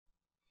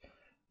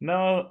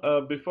Now,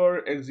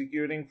 before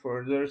executing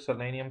further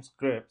Selenium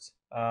scripts,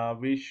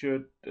 we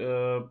should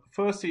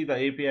first see the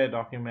API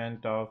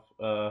document of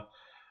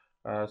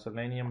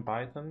Selenium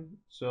Python.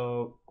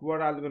 So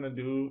what I'm gonna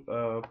do,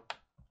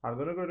 I'm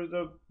gonna go to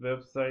the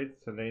website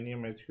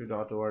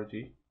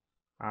seleniumhq.org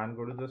and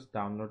go to this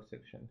download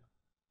section.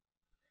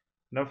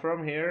 Now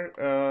from here,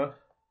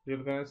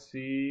 you're gonna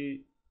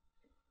see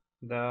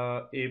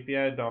the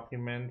API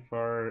document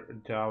for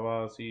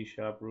Java, C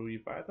Sharp, Ruby,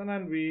 Python,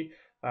 and we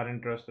are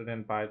interested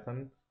in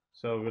Python.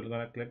 So we're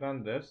gonna click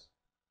on this.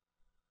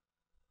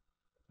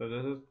 So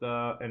this is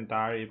the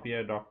entire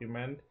API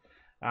document,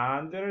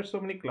 and there are so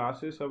many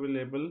classes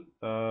available,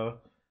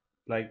 all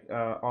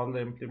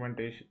the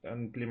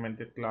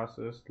implemented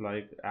classes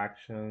like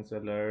actions,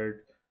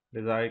 alert,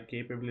 desired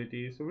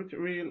capabilities, which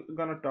we're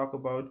gonna talk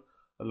about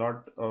a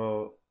lot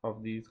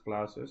of these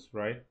classes,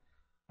 right?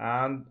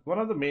 And one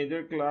of the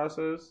major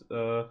classes,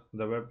 the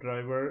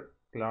WebDriver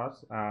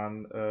class,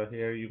 and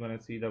here you're gonna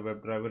see the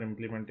WebDriver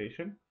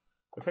implementation.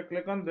 If I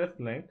click on this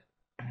link,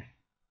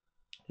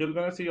 you're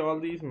gonna see all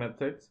these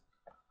methods.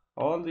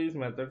 All these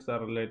methods are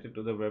related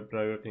to the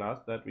WebDriver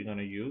class that we're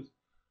gonna use.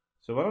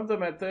 So one of the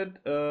method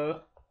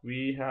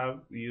we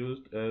have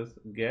used is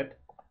get,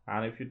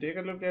 and if you take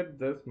a look at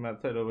this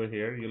method over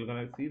here, you're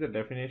gonna see the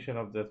definition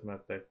of this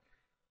method.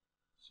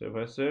 So if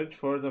I search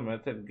for the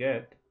method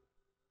get,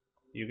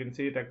 you can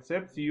see it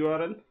accepts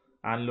URL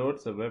and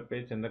loads a web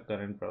page in the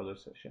current browser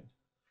session.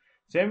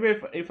 Same way,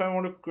 if I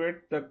want to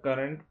quit the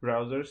current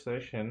browser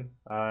session,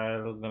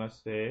 I'm gonna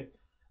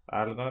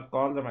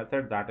call the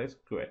method that is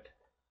quit.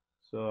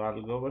 So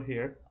I'll go over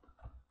here,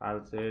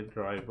 I'll say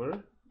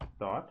driver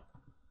dot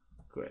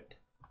quit.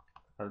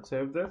 I'll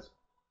save this,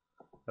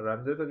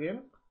 run this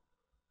again.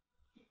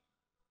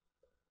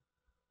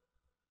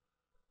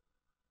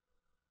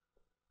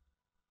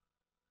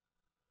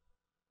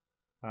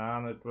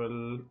 And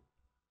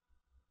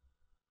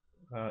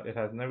it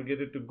has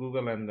navigated to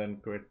Google and then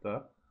quit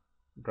the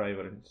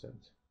driver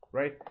instance,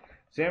 right?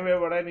 Same way,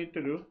 what I need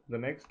to do, the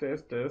next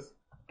test is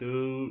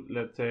to,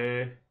 let's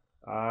say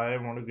I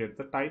want to get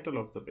the title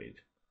of the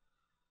page.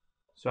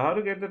 So how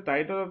to get the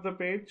title of the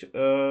page?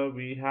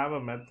 We have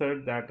a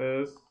method that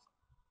is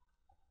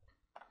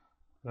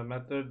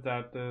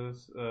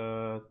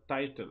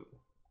title.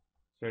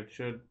 So it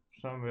should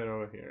somewhere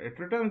over here. It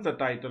returns the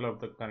title of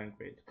the current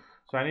page.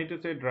 So I need to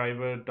say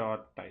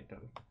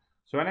driver.title.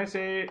 So when I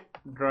say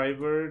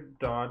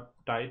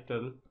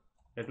driver.title,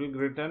 it will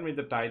return me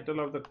the title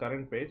of the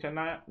current page, and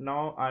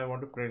now I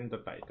want to print the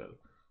title.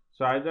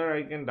 So either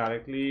I can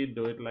directly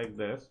do it like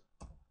this,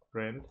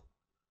 print,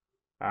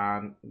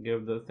 and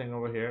give this thing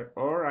over here,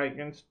 or I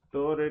can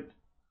store it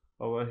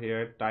over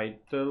here,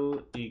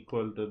 title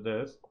equal to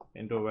this,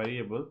 into a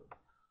variable,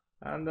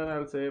 and then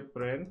I'll say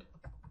print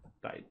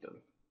title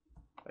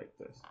like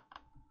this.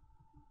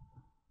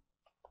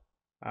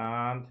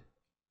 And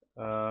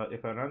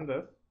if I run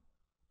this,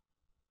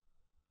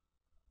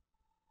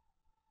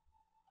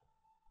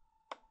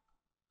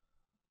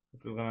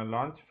 we're gonna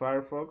launch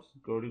Firefox,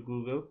 go to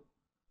Google,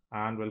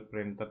 and we'll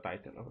print the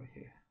title over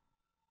here,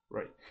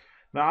 right?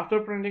 Now after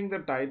printing the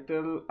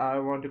title, I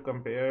want to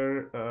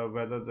compare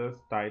whether this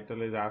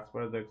title is as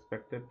per the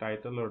expected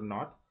title or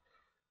not.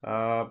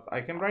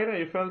 I can write a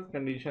if else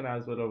condition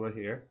as well over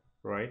here,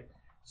 right?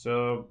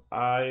 So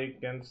I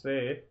can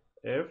say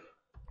if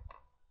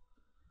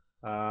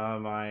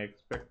my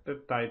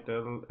expected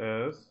title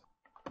is,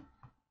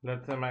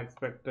 let's say my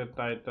expected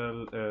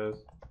title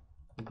is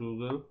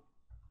Google,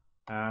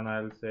 and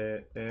I'll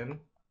say in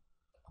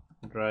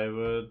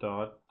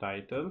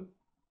driver.title,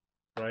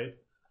 right?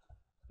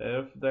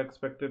 If the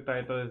expected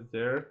title is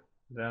there,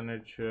 then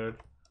it should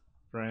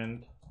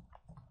print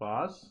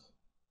pass,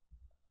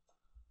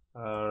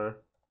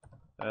 or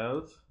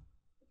else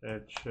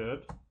it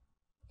should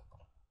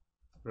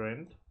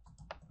print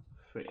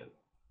fail,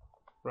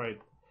 right?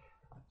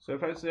 So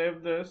if I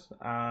save this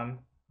and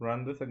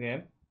run this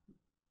again,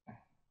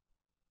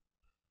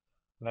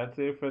 let's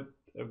see if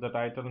the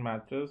title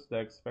matches the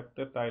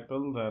expected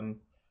title, then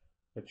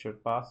it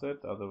should pass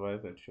it,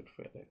 otherwise it should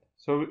fail it.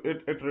 So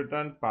it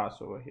returned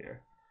pass over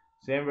here.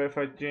 Same way, if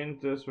I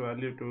change this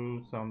value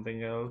to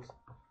something else,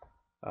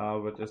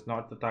 which is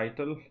not the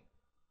title,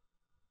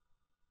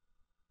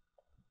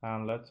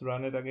 and let's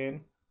run it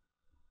again,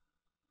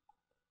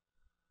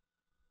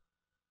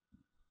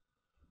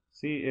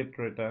 see, it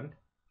returned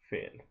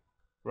fail,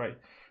 right?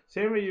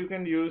 Same way you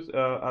can use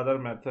other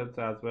methods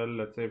as well.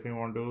 Let's say if you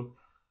want to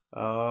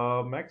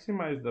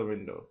maximize the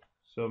window,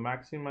 so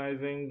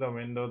maximizing the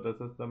window, this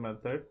is the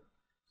method.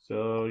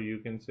 So you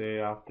can say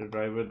after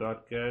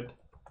driver.get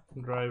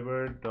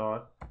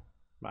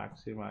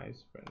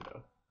driver.maximize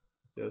window.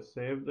 Just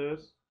save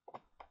this,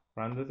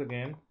 run this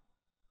again,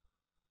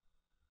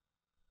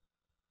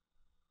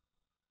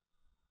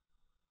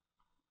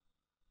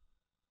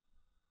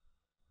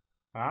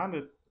 and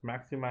it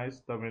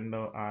maximized the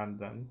window, and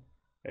then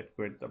it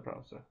quit the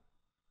browser,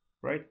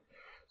 right?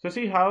 So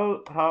see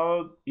how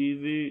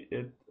easy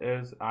it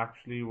is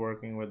actually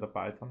working with the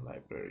Python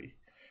library.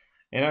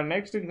 In our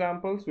next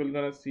examples, we're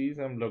going to see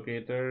some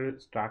locator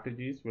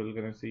strategies. We're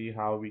going to see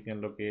how we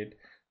can locate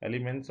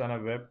elements on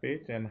a web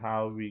page and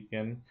how we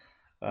can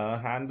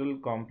handle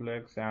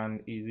complex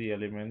and easy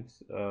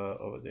elements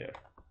over there.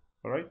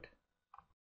 All right.